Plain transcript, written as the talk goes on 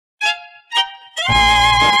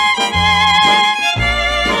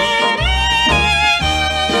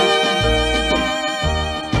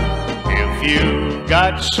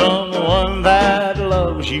someone that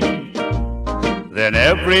loves you, then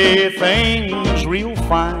everything's real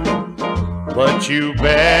fine. But you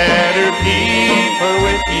better keep her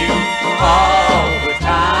with you all the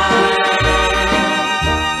time.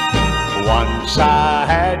 Once I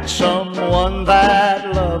had someone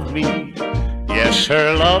that loved me. Yes,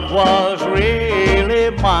 her love was really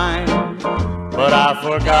mine. But I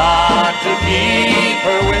forgot to keep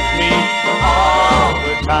her with me all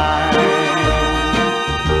the time.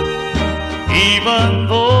 Even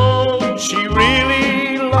though she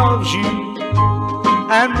really loves you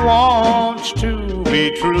and wants to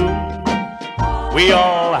be true, we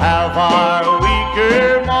all have our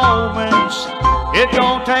weaker moments. It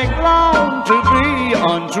don't take long to be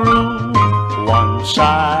untrue. Once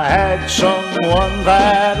I had someone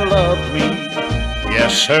that loved me.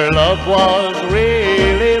 Yes, her love was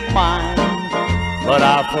really mine, but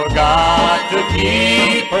I forgot to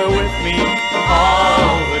keep her with me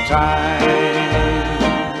all the time.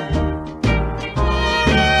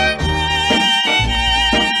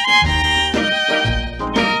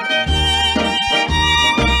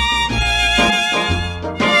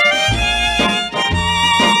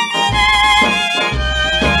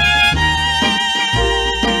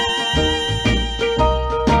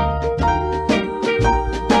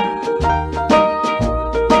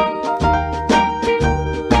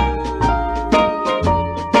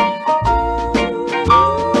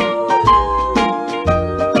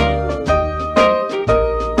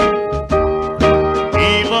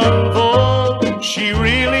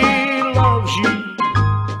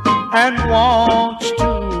 And wants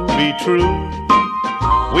to be true.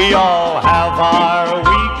 We all have our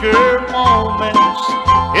weaker moments.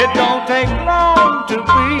 It don't take long to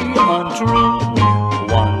be untrue.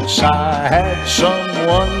 Once I had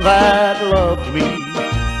someone that loved me.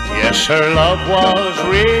 Yes, her love was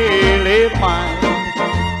really mine,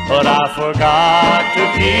 but I forgot to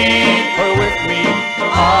keep her with me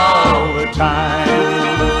all the time.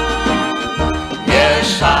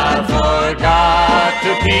 Yes, I forgot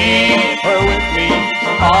to keep